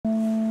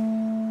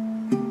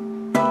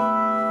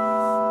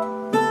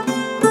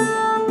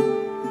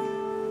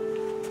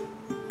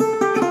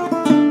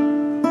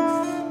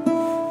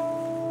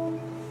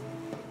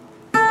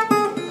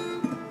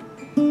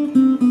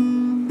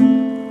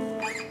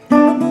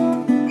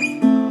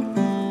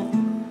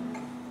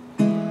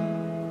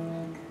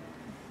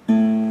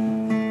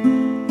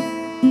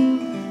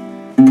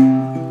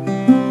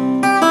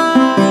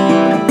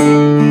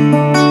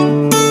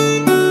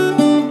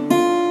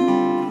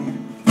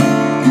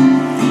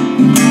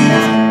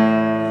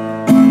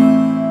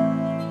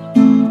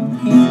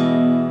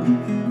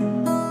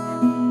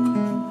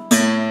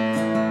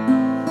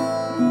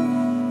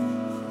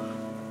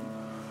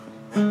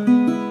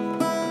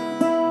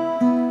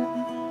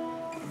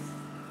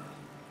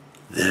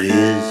There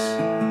is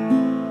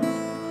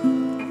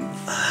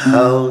a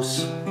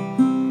house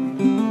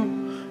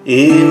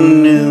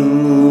in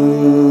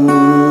New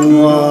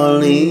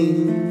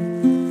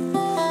Orleans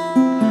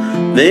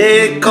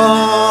they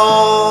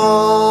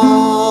call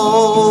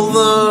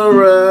the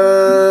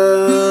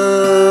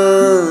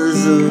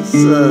rising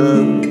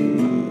sun,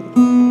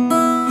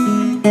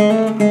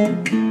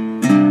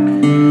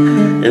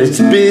 and it's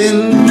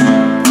been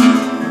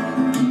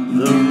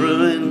the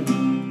ruin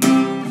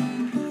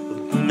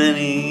of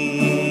many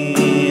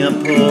a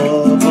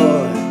poor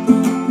boy.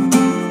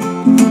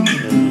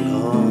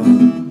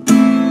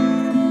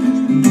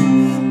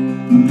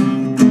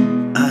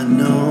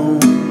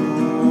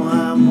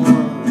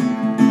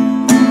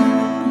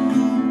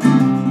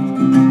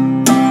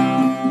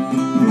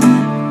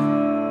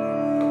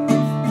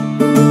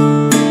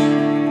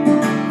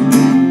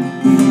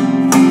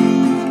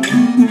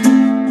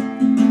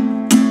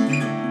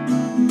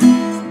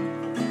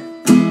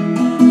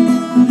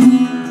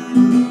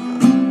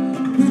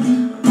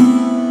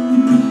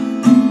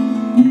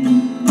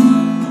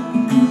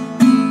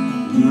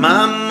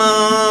 My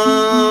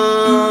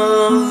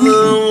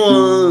mother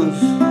was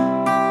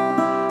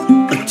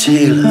a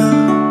tailor.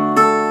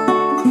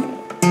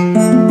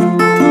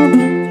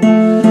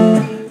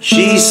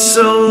 She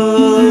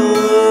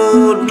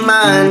sewed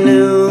my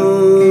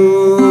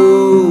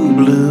new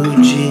blue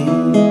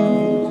jeans.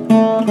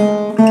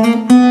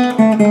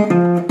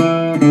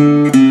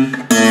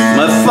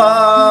 My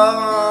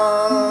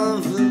father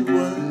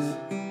was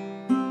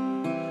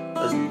a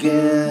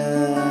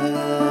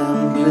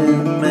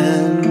gambling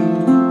man.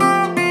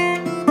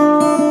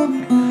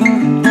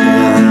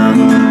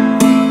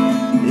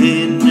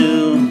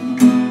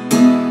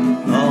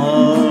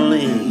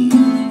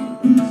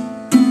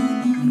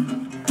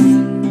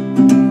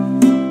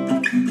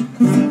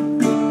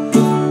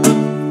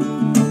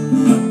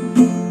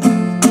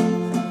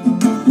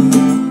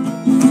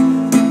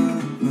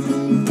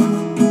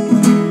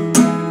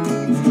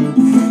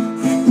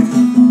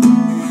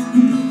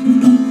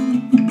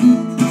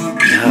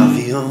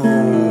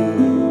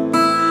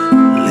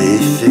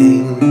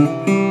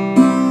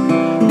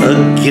 A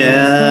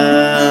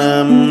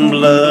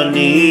gambler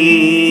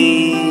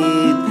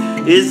need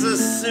is a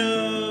suitcase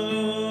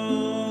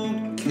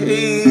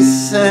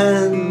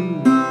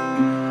and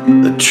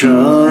a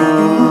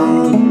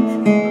trunk,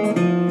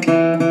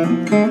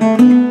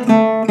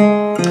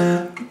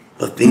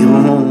 but the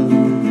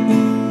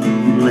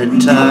only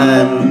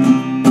time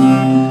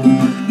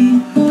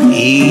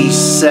he's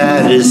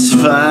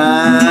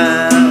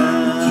satisfied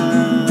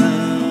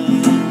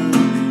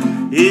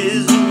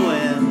is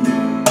when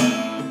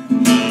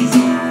he's a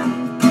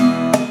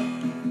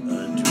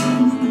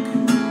drunk.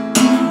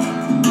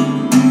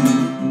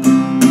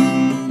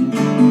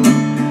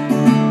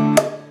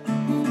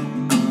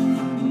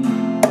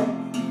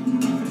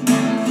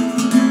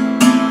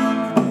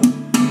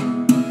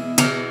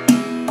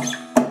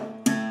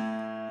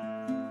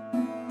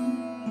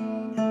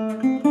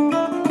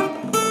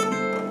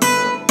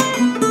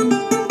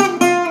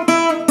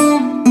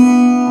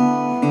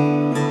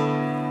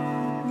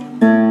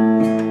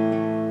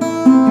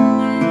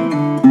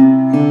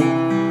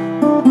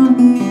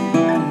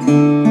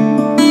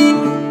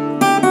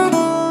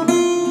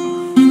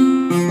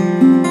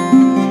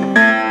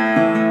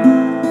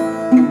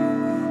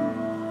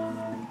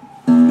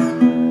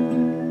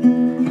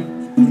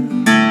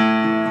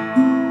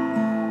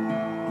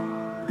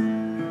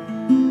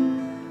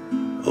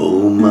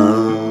 Oh,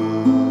 mother,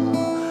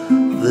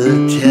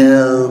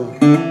 tell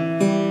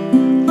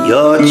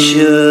your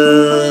children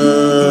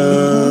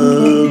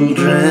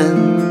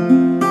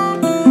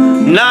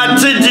not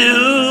to do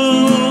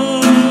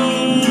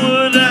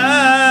what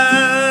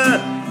I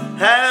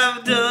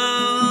have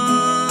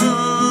done.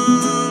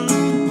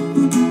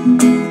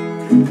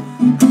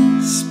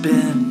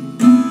 Spend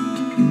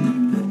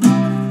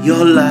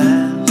your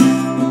lives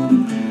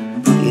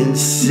in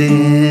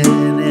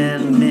sin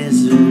and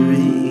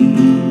misery.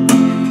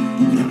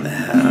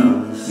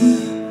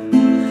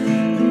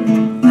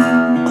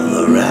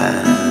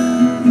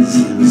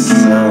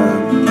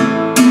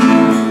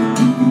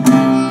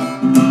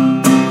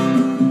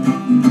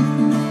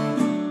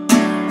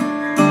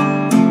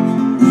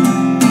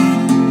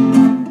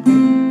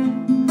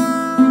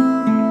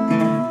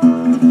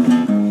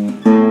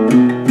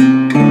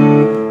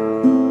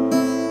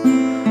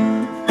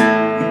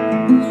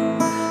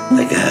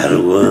 I got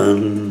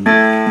one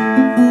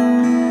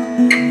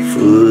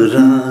foot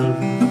on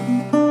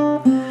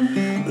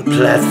the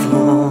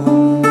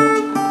platform,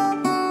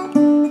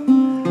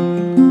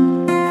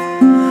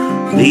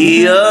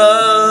 the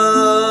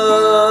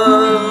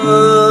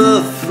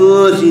other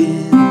foot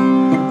in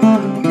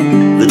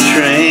the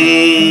train.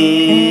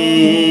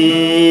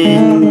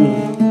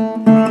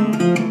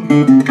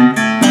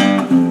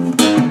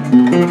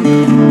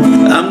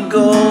 I'm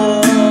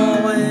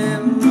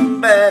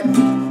going back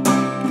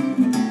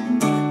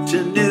to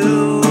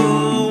New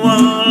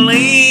Orleans,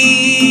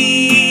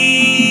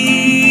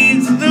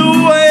 the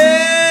way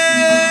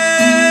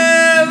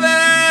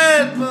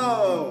that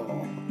ball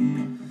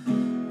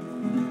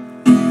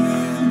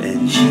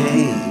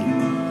chain.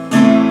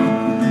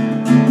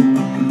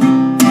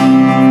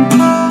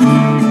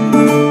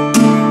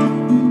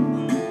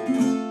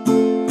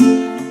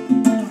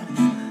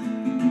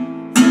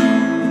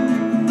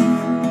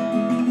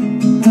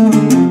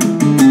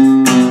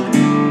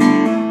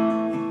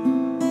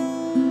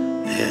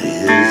 There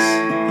is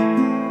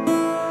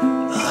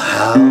a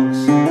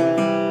house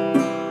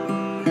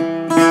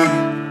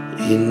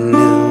in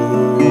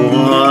New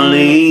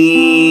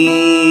Orleans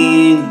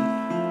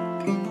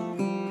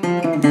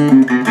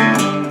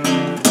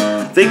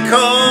they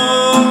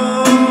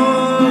call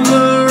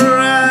the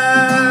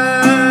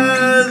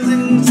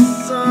rising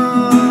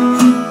sun.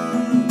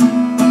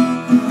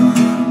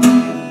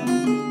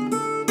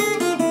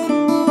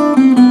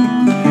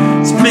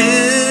 It's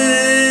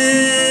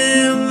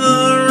been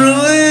the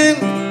ruin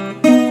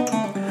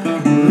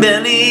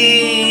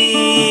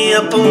many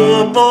a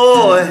poor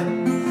boy